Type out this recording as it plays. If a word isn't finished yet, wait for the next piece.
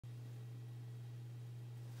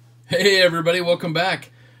Hey everybody, welcome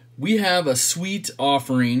back. We have a sweet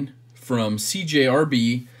offering from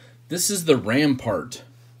CJRB. This is the Rampart.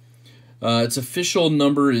 Its official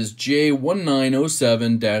number is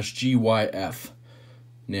J1907-GYF.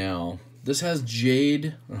 Now, this has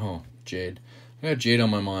jade. Oh, jade. I got jade on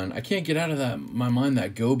my mind. I can't get out of my mind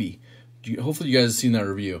that Gobi. Hopefully you guys have seen that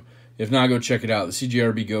review. If not, go check it out. The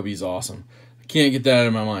CJRB Gobi is awesome. I can't get that out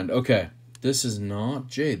of my mind. Okay, this is not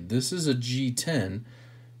jade. This is a G10.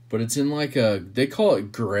 But it's in like they call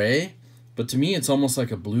it gray, but to me it's almost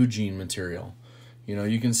like a blue jean material. You know,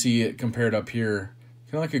 you can see it compared up here,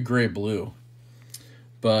 kind of like a gray blue.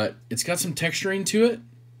 But it's got some texturing to it,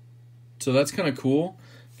 so that's kind of cool.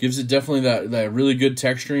 Gives it definitely that really good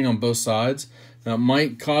texturing on both sides. Now it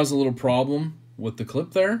might cause a little problem with the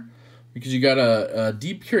clip there, because you got a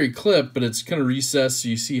deep carry clip, but it's kind of recessed, so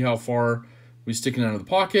you see how far we sticking out of the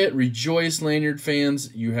pocket. Rejoice lanyard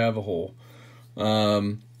fans, you have a hole.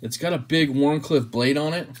 It's got a big Warncliffe blade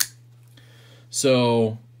on it.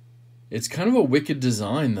 So it's kind of a wicked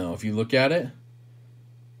design though, if you look at it.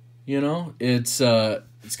 You know, it's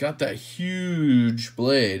got that huge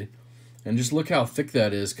blade. And just look how thick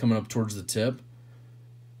that is coming up towards the tip.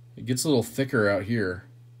 It gets a little thicker out here.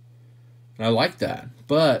 And I like that.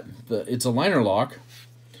 But it's a liner lock.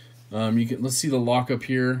 Let's see the lock up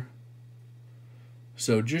here.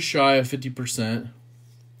 So just shy of 50%.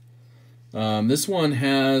 This one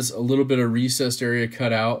has a little bit of recessed area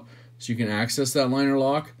cut out so you can access that liner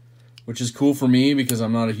lock, which is cool for me because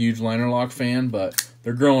I'm not a huge liner lock fan, but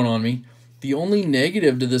they're growing on me. The only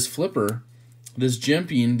negative to this flipper, this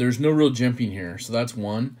jimping, there's no real jimping here, so that's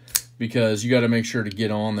one, because you got to make sure to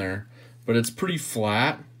get on there. But it's pretty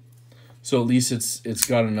flat, so at least it's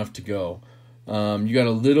got enough to go. You got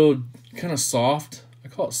a little kind of soft, I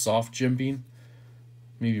call it soft jimping,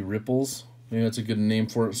 maybe ripples. Maybe that's a good name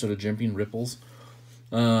for it instead of jimping, ripples.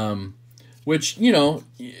 Which, you know,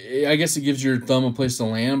 I guess it gives your thumb a place to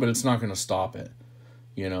land, but it's not going to stop it.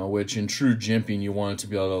 You know, which in true jimping, you want it to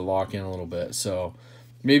be able to lock in a little bit. So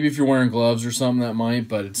maybe if you're wearing gloves or something, that might,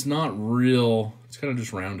 but it's not real. It's kind of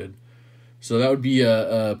just rounded. So that would be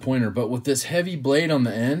a pointer. But with this heavy blade on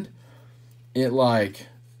the end,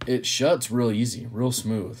 it shuts real easy, real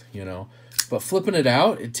smooth, you know. But flipping it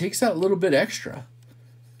out, it takes that little bit extra.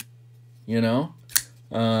 You know,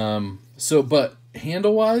 but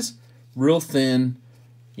handle wise, real thin.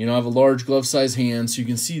 You know, I have a large glove size hand, so you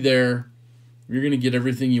can see there, you're gonna get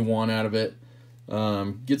everything you want out of it.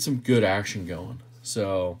 Get some good action going.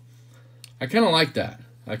 So I kind of like that.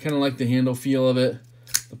 I kind of like the handle feel of it.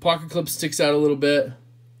 The pocket clip sticks out a little bit,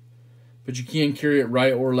 but you can carry it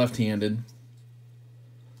right or left-handed.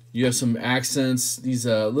 You have some accents. These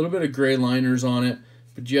little bit of gray liners on it,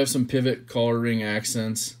 but you have some pivot collar ring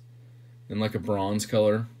accents in like a bronze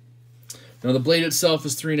color. Now the blade itself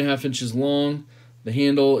is 3.5 inches long. The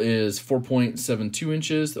handle is 4.72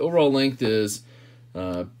 inches. The overall length is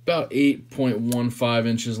about 8.15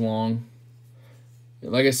 inches long.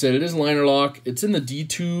 Like I said, it is liner lock. It's in the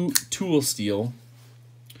D2 tool steel.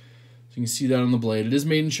 So you can see that on the blade. It is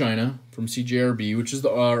made in China from CJRB, which is the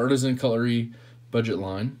artisan cutlery budget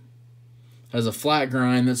line. Has a flat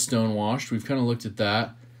grind that's stone washed. We've kind of looked at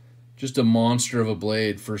that. Just a monster of a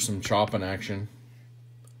blade for some chopping action.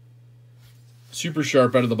 Super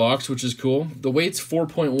sharp out of the box, which is cool. The weight's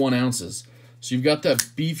 4.1 ounces. So you've got that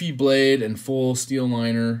beefy blade and full steel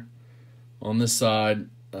liner on this side.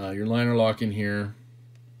 Your liner lock in here.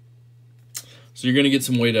 So you're going to get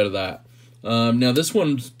some weight out of that. Now this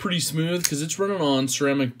one's pretty smooth because it's running on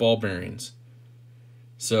ceramic ball bearings.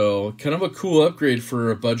 So kind of a cool upgrade for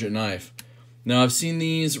a budget knife. Now I've seen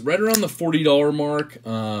these right around the $40 mark.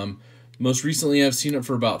 Most recently, I've seen it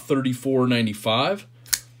for about $34.95.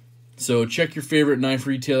 So check your favorite knife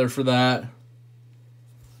retailer for that.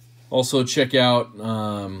 Also check out,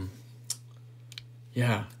 I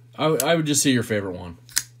would just say your favorite one.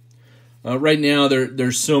 Right now,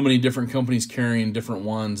 there's so many different companies carrying different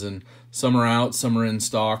ones, and some are out, some are in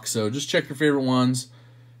stock. So just check your favorite ones,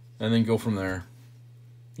 and then go from there.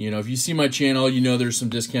 You know, if you see my channel, you know there's some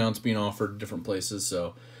discounts being offered at different places.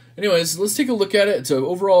 So anyways, let's take a look at it. So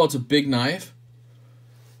overall, it's a big knife,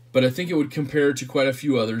 but I think it would compare to quite a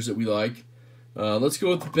few others that we like. Let's go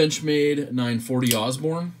with the Benchmade 940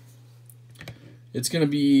 Osborne. It's going to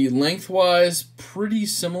be lengthwise pretty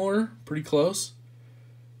similar, pretty close.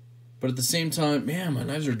 But at the same time, man, my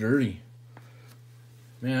knives are dirty.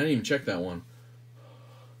 Man, I didn't even check that one.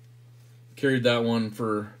 Carried that one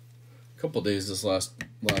for a couple days this last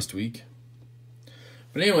week.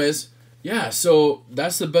 But anyways, yeah, so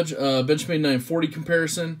that's the Benchmade 940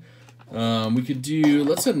 comparison. We could do,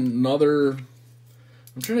 let's another,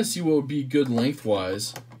 I'm trying to see what would be good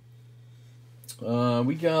lengthwise.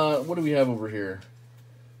 We got, what do we have over here?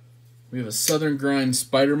 We have a Southern Grind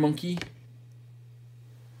Spider Monkey.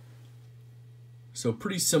 So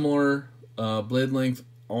pretty similar. Blade length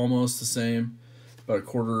almost the same. About a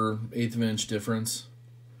 1/4, 1/8 of an inch difference.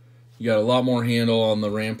 You got a lot more handle on the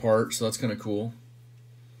Rampart, so that's kind of cool.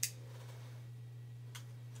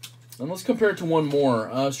 And let's compare it to one more.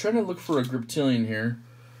 I was trying to look for a Griptilian here.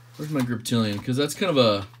 Where's my Griptilian? Because that's kind of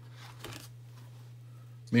a...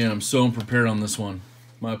 Man, I'm so unprepared on this one.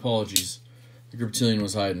 My apologies. The Griptilian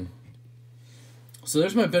was hiding. So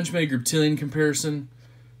there's my Benchmade Griptilian comparison.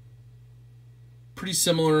 Pretty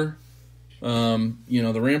similar. You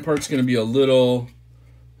know, the Rampart's going to be a little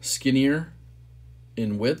skinnier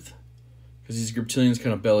in width because these Griptilians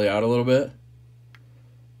kind of belly out a little bit.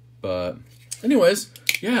 But anyways,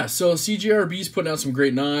 yeah, so CJRB's putting out some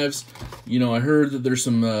great knives. You know, I heard that there's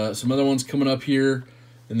some other ones coming up here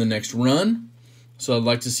in the next run. So I'd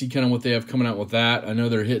like to see kind of what they have coming out with that. I know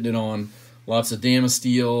they're hitting it on lots of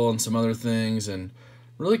Damasteel and some other things and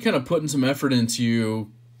really kind of putting some effort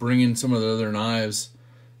into bringing some of the other knives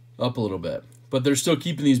up a little bit. But they're still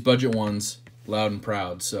keeping these budget ones loud and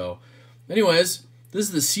proud. So anyways,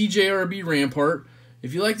 this is the CJRB Rampart.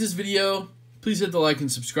 If you like this video, please hit the like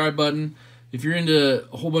and subscribe button. If you're into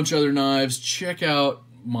a whole bunch of other knives, check out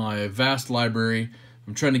my vast library.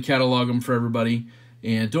 I'm trying to catalog them for everybody.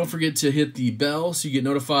 And don't forget to hit the bell so you get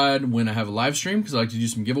notified when I have a live stream because I like to do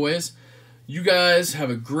some giveaways. You guys have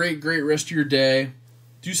a great, great rest of your day.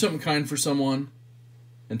 Do something kind for someone,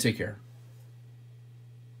 and take care.